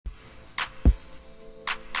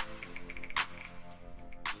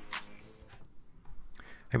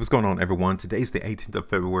Hey, what's going on, everyone? Today's the 18th of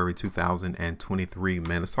February 2023.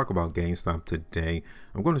 Man, let's talk about GameStop today.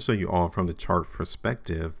 I'm going to show you all from the chart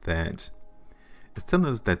perspective that it's telling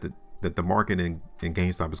us that the market in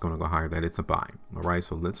GameStop is going to go higher, that it's a buy. All right,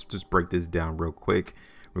 so let's just break this down real quick.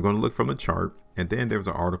 We're going to look from the chart, and then there's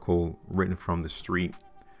an article written from the street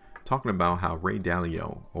talking about how Ray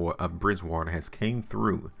Dalio of Bridgewater has came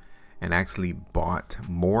through and actually bought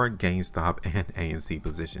more GameStop and AMC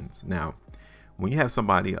positions. Now, when you have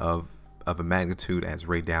somebody of a magnitude as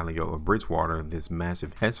Ray Dalio of Bridgewater, this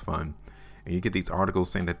massive hedge fund, and you get these articles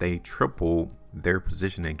saying that they triple their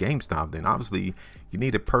position in GameStop, then obviously you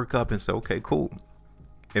need to perk up and say, okay, cool.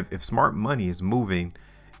 If smart money is moving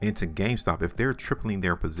into GameStop, if they're tripling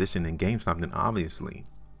their position in GameStop, then obviously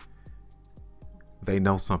they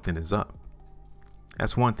know something is up.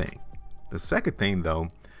 That's one thing. The second thing, though,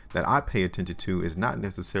 that I pay attention to is not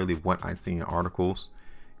necessarily what I see in articles,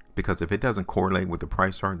 because if it doesn't correlate with the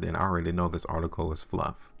price chart, then I already know this article is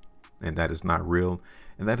fluff and that is not real,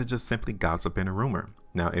 and that is just simply gossip and a rumor.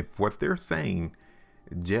 Now, if what they're saying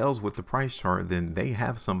gels with the price chart, then they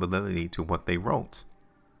have some validity to what they wrote.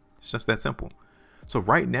 It's just that simple. So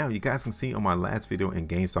right now, you guys can see on my last video in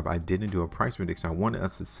GameStop, I didn't do a price prediction. I wanted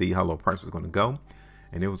us to see how low price was going to go,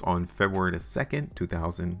 and it was on February the 2nd,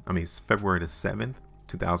 February the 7th,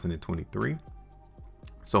 2023.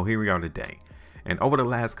 So here we are today. And over the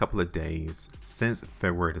last couple of days, since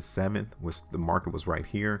February the 7th, which the market was right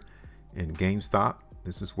here in GameStop,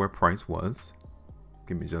 this is where price was.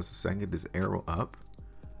 Give me just a second, this arrow up.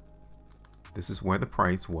 This is where the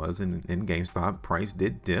price was in GameStop. Price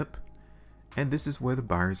did dip. And this is where the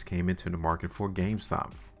buyers came into the market for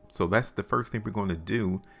GameStop. So that's the first thing we're going to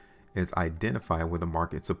do, is identify where the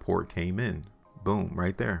market support came in. Boom,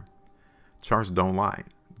 right there. Charts don't lie.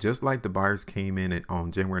 Just like the buyers came in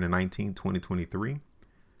on January 19, 2023,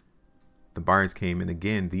 the buyers came in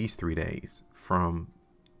again these 3 days, from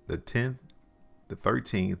the 10th, the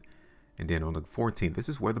 13th, and then on the 14th. This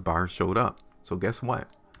is where the buyers showed up. So guess what?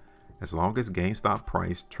 As long as GameStop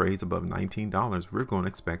price trades above $19, we're going to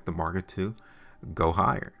expect the market to go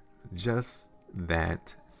higher. Just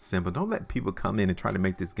that simple. Don't let people come in and try to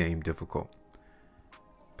make this game difficult,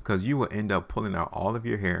 because you will end up pulling out all of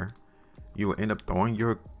your hair. You will end up throwing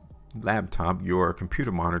your laptop, your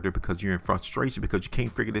computer monitor, because you're in frustration because you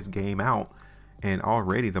can't figure this game out, and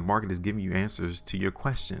already the market is giving you answers to your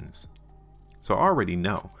questions. So I already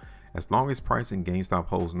know, as long as price in GameStop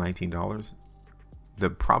holds $19, the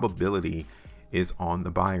probability is on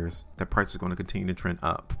the buyers that price is going to continue to trend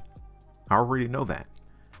up. I already know that.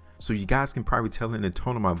 So you guys can probably tell in the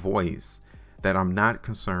tone of my voice that I'm not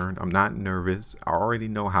concerned, I'm not nervous. I already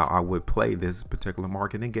know how I would play this particular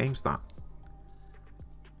market in GameStop.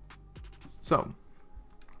 So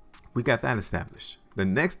we got that established. The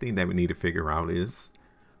next thing that we need to figure out is,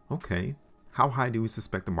 okay, how high do we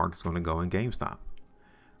suspect the market's going to go in GameStop?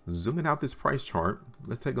 Zooming out this price chart,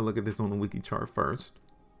 let's take a look at this on the weekly chart first.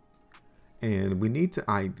 And we need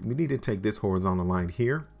to take this horizontal line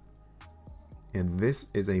here. And this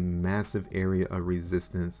is a massive area of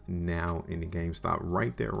resistance now in the GameStop,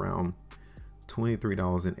 right there around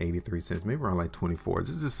 $23.83, maybe around like 24.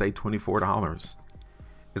 Let's just say $24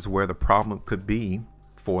 is where the problem could be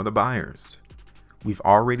for the buyers. We've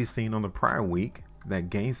already seen on the prior week that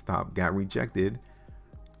GameStop got rejected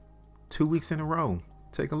 2 weeks in a row.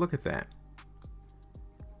 Take a look at that.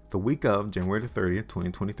 The week of January the 30th,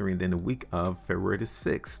 2023, and then the week of February the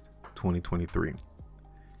 6th, 2023.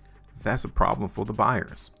 That's a problem for the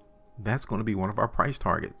buyers. That's going to be one of our price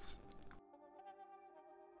targets.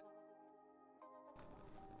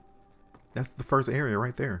 That's the first area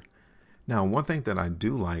right there. Now, one thing that I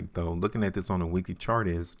do like, though, looking at this on a weekly chart,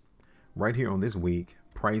 is right here on this week,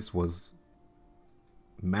 price was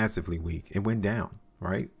massively weak. It went down,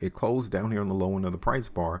 right? It closed down here on the low end of the price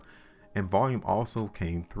bar, and volume also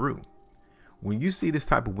came through. When you see this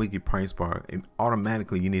type of weekly price bar,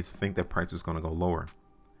 automatically you need to think that price is going to go lower.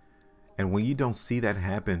 And when you don't see that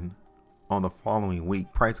happen on the following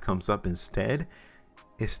week, price comes up instead,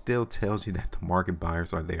 it still tells you that the market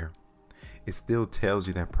buyers are there. It still tells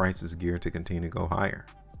you that price is geared to continue to go higher.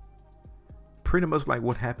 Pretty much like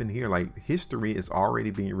what happened here. Like, history is already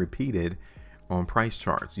being repeated on price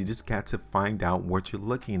charts. You just got to find out what you're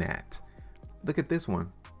looking at. Look at this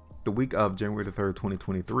one. The week of January the 3rd,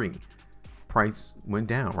 2023, price went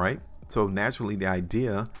down, right? So naturally, the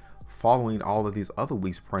idea following all of these other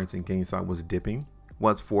weeks' price in GameStop was dipping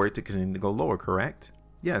was for it to continue to go lower, correct?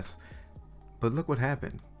 Yes. But look what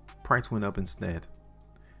happened. Price went up instead.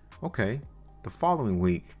 Okay, the following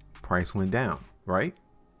week, price went down, right?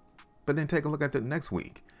 But then take a look at the next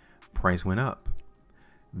week. Price went up.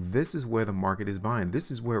 This is where the market is buying.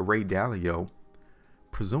 This is where Ray Dalio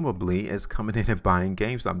presumably is coming in and buying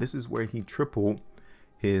GameStop. This is where he tripled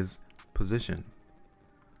his position.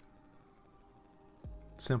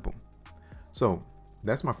 Simple. So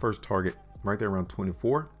that's my first target right there around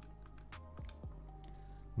 24.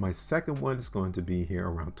 My second one is going to be here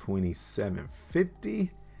around 27.50.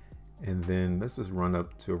 And then let's just run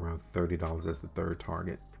up to around $30 as the third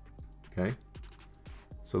target. Okay.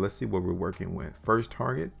 So let's see what we're working with. First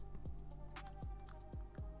target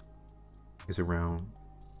is around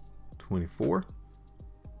 24.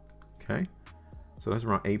 Okay. So that's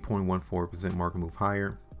around 8.14% market move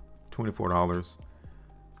higher, $24.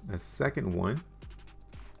 The second one,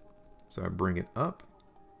 so I bring it up,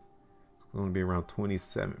 it's going to be around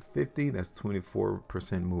 27.50. That's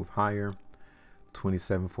 24% move higher,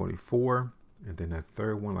 27.44. And then that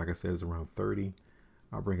third one, like I said, is around 30.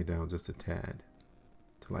 I'll bring it down just a tad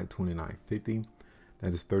to like 29.50.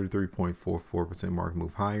 That is 33.44% market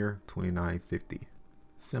move higher, 29.50.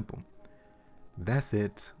 Simple. That's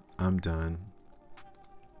it. I'm done.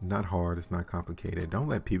 Not hard. It's not complicated. Don't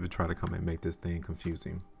let people try to come and make this thing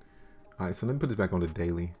confusing. All right, so let me put this back on the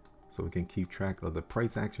daily so we can keep track of the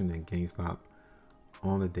price action in GameStop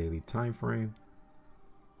on the daily time frame.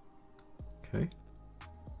 Okay.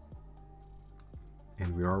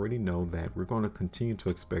 And we already know that we're going to continue to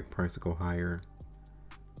expect price to go higher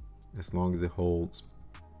as long as it holds.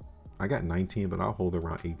 I got 19, but I'll hold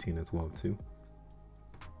around 18 as well too.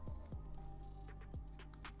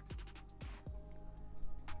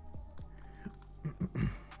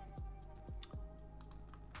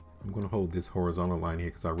 I'm going to hold this horizontal line here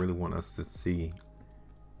because I really want us to see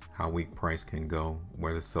how weak price can go,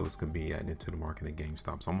 where the sellers can be at into the market at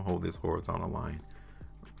GameStop. So I'm going to hold this horizontal line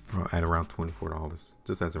at around $24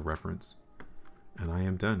 just as a reference. And I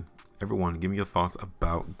am done. Everyone, give me your thoughts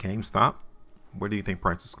about GameStop. Where do you think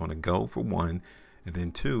price is going to go, for one? And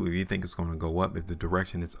then two, if you think it's going to go up, if the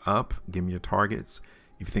direction is up, give me your targets.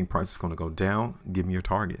 If you think price is going to go down, give me your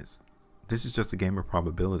targets. This is just a game of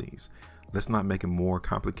probabilities. Let's not make it more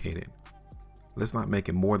complicated. Let's not make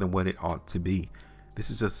it more than what it ought to be. This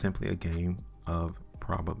is just simply a game of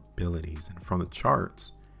probabilities. And from the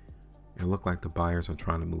charts, it looked like the buyers are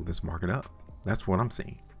trying to move this market up. That's what I'm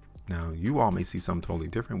seeing. Now, you all may see something totally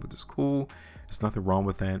different, which is cool. There's nothing wrong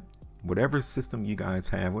with that. Whatever system you guys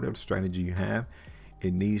have, whatever strategy you have,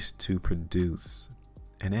 it needs to produce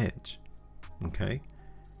an edge. Okay.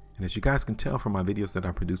 And as you guys can tell from my videos that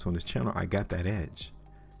I produce on this channel, I got that edge.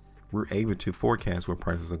 We're able to forecast where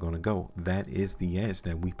prices are going to go. That is the edge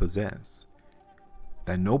that we possess,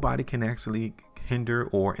 that nobody can actually hinder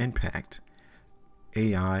or impact.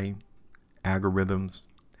 AI, algorithms,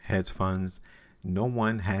 hedge funds, no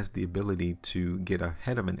one has the ability to get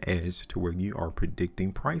ahead of an edge to where you are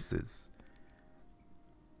predicting prices.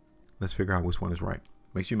 Let's figure out which one is right.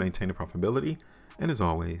 Make sure you maintain the profitability, and as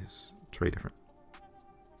always, trade different.